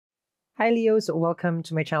Hi, Leos. Welcome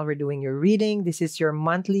to my channel. We're doing your reading. This is your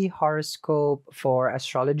monthly horoscope for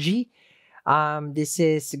astrology. This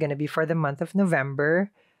is going to be for the month of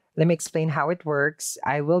November. Let me explain how it works.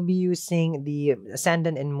 I will be using the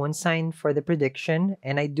ascendant and moon sign for the prediction,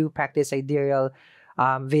 and I do practice sidereal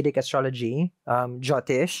Vedic astrology,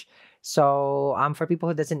 Jyotish. So, for people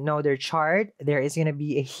who doesn't know their chart, there is going to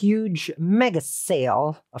be a huge mega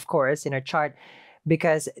sale, of course, in our chart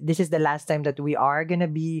because this is the last time that we are going to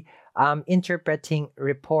be interpreting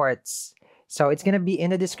reports. So it's going to be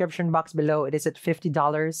in the description box below. It is at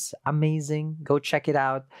 $50. Amazing. Go check it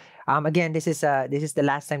out. Again, this is the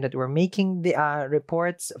last time that we're making the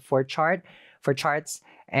reports for charts.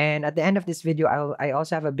 And at the end of this video, I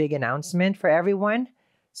also have a big announcement for everyone.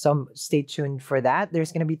 So stay tuned for that.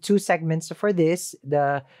 There's going to be two segments for this: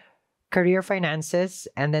 the career finances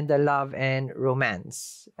and then the love and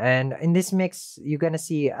romance. And in this mix, you're going to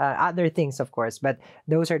see other things, of course, but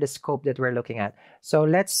those are the scope that we're looking at. So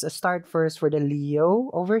let's start first for the Leo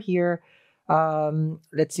over here.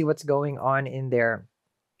 Let's see what's going on in their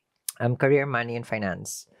career, money, and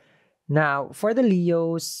finance. Now, for the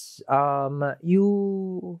Leos,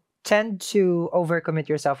 you tend to overcommit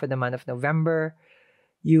yourself for the month of November.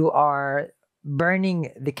 You are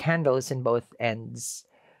burning the candles in both ends,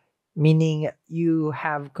 meaning you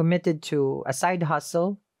have committed to a side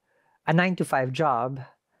hustle, a 9 to 5 job,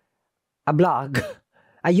 a blog,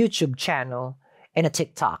 a YouTube channel, and a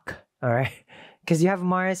TikTok. All right. Because you have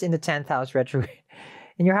Mars in the 10th house retrograde.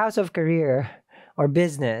 In your house of career or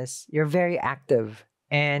business, you're very active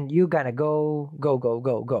and you gotta go, go, go,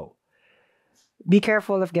 go, go. Be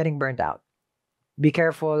careful of getting burnt out. Be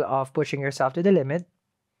careful of pushing yourself to the limit.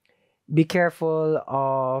 Be careful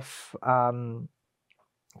of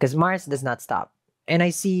because Mars does not stop. And I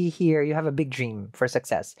see here you have a big dream for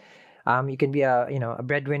success. You can be a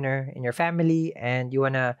breadwinner in your family, and you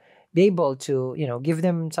wanna be able to give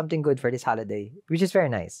them something good for this holiday, which is very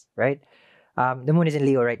nice, right? The moon is in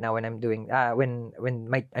Leo right now when I'm doing when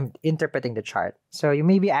I'm interpreting the chart. So you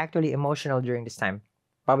may be actually emotional during this time,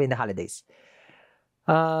 probably in the holidays.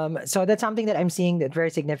 So that's something that I'm seeing that very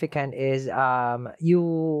significant is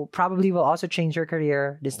you probably will also change your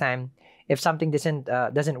career this time if something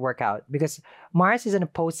doesn't work out, because Mars is an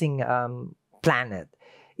opposing planet.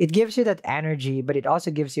 It gives you that energy, but it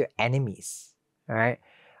also gives you enemies. All right.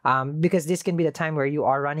 Because this can be the time where you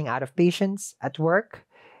are running out of patience at work.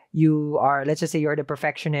 You are, let's just say you're the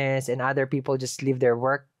perfectionist and other people just leave their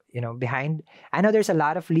work behind. I know there's a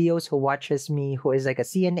lot of Leos who watches me who is like a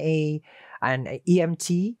CNA, an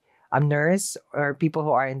EMT, a nurse, or people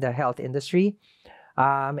who are in the health industry.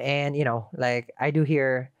 And like I do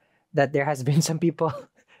hear that there has been some people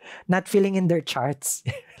not filling in their charts.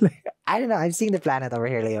 Like, I don't know. I'm seeing the planet over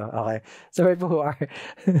here, Leo. Okay. So people who are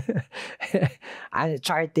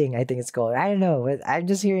charting, I think it's called. I don't know, but I'm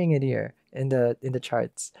just hearing it here in the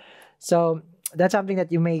charts. So that's something that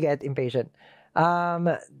you may get impatient.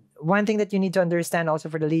 One thing that you need to understand also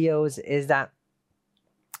for the Leos is that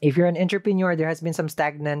if you're an entrepreneur, there has been some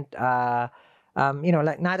stagnant,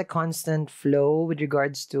 like not a constant flow with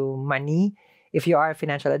regards to money. If you are a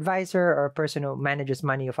financial advisor or a person who manages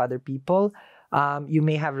money of other people, you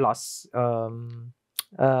may have lost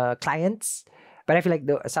clients. But I feel like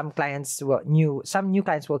some new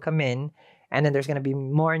clients will come in, and then there's going to be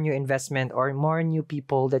more new investment or more new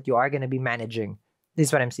people that you are going to be managing. This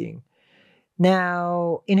is what I'm seeing.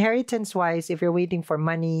 Now, inheritance-wise, if you're waiting for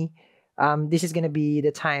money, this is going to be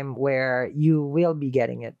the time where you will be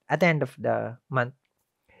getting it at the end of the month.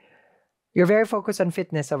 You're very focused on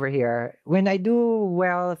fitness over here. When I do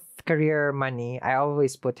wealth, career, money, I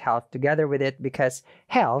always put health together with it because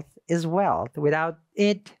health is wealth. Without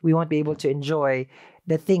it, we won't be able to enjoy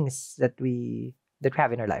the things that we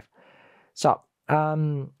have in our life. So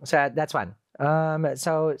that's one.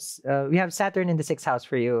 We have Saturn in the 6th house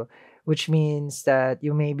for you, which means that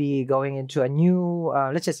you may be going into a new,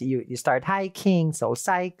 let's just say you start hiking, soul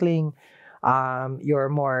cycling. You're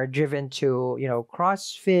more driven to,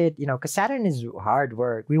 CrossFit, because Saturn is hard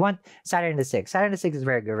work. We want Saturn in the 6th. Saturn in the 6th is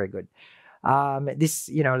very good, very good. This,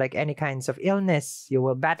 like any kinds of illness, you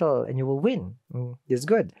will battle and you will win. This is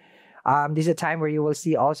good. This is a time where you will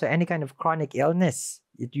see also any kind of chronic illness.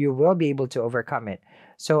 You will be able to overcome it.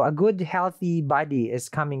 So a good, healthy body is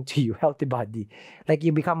coming to you, healthy body. Like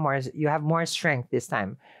you have more strength this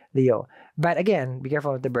time, Leo. But again, be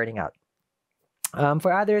careful of the burning out.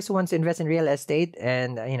 For others who wants to invest in real estate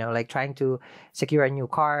and, like trying to secure a new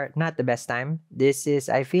car, not the best time. This is,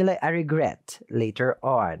 I feel like a regret later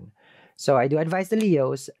on. So I do advise the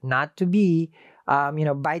Leos not to be,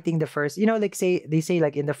 biting the first, they say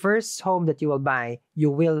like in the first home that you will buy,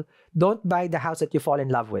 don't buy the house that you fall in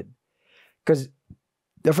love with. Because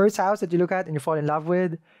the first house that you look at and you fall in love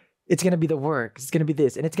with, it's going to be the work. It's going to be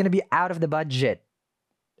this. And it's going to be out of the budget.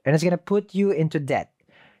 And it's going to put you into debt.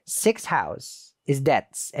 Sixth house is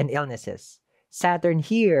debts and illnesses. Saturn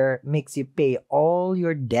here makes you pay all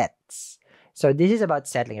your debts. So this is about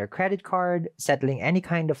settling your credit card, settling any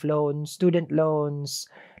kind of loan, student loans,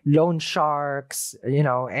 loan sharks,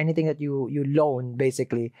 anything that you loan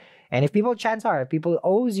basically. And if chances are, if people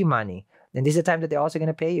owes you money, then this is the time that they're also going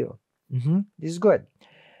to pay you. This is good.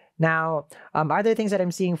 Now, other things that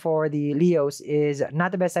I'm seeing for the Leos is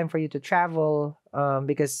not the best time for you to travel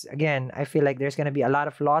because, again, I feel like there's going to be a lot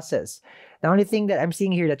of losses. The only thing that I'm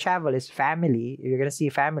seeing here to travel is family. You're going to see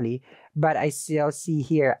family, but I still see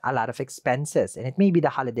here a lot of expenses, and it may be the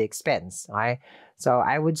holiday expense. Right? So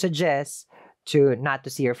I would suggest not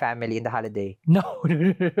to see your family in the holiday. No,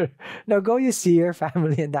 no, go you see your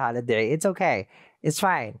family in the holiday. It's okay. It's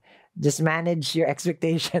fine. Just manage your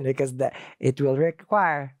expectation because it will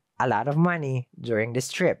require a lot of money during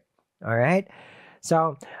this trip. All right.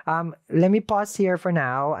 So let me pause here for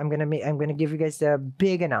now. I'm gonna give you guys a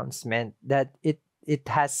big announcement that it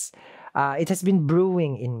has been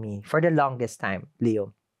brewing in me for the longest time,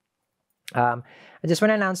 Leo. I just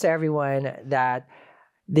want to announce to everyone that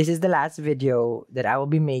this is the last video that I will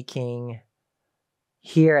be making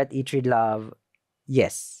here at Eat Read Love.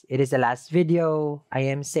 Yes, it is the last video. I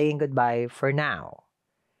am saying goodbye for now.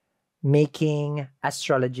 Making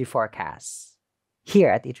astrology forecasts here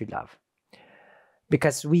at Eat Read Love.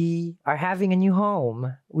 Because we are having a new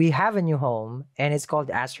home. We have a new home, and it's called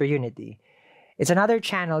Astro Unity. It's another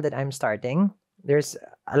channel that I'm starting. There's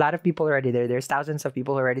a lot of people already there. There's thousands of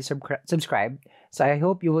people already subscribed. So I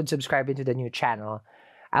hope you would subscribe into the new channel.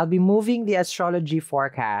 I'll be moving the astrology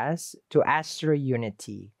forecast to Astro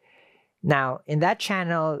Unity. Now, in that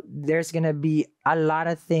channel, there's going to be a lot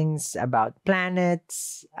of things about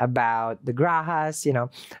planets, about the grahas,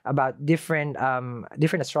 about different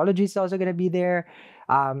astrologies also going to be there.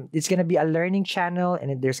 It's going to be a learning channel,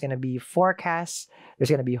 and there's going to be forecasts. There's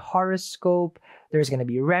going to be horoscope. There's going to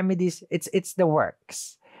be remedies. It's the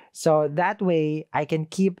works. So that way, I can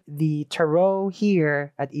keep the tarot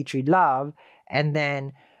here at Eat Read Love, and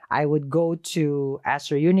then I would go to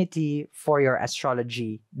Astro Unity for your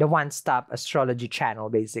astrology, the one-stop astrology channel,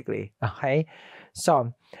 basically. Okay?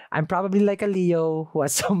 So I'm probably like a Leo who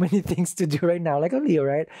has so many things to do right now. Like a Leo,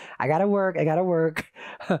 right? I gotta work.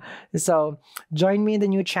 So join me in the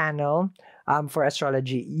new channel for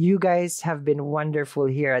astrology. You guys have been wonderful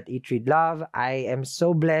here at Eat Read Love. I am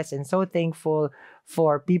so blessed and so thankful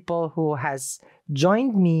for people who has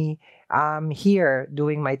joined me here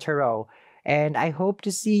doing my tarot. And I hope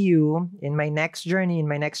to see you in my next journey, in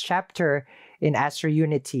my next chapter in Astro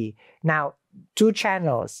Unity. Now, 2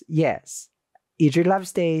 channels, yes. Eat Read Love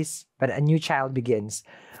stays, but a new child begins.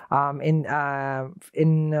 In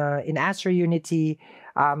Astro Unity,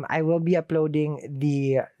 I will be uploading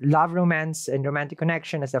the love, romance, and romantic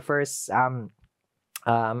connection as the first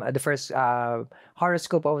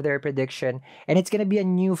horoscope over their prediction, and it's gonna be a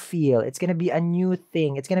new feel. It's gonna be a new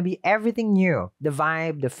thing. It's gonna be everything new. The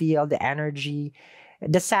vibe, the feel, the energy.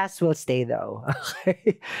 The sass will stay though.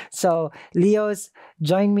 Okay. So Leos,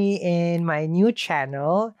 join me in my new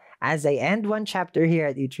channel as I end one chapter here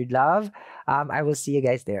at Eat Read Love. I will see you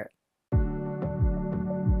guys there.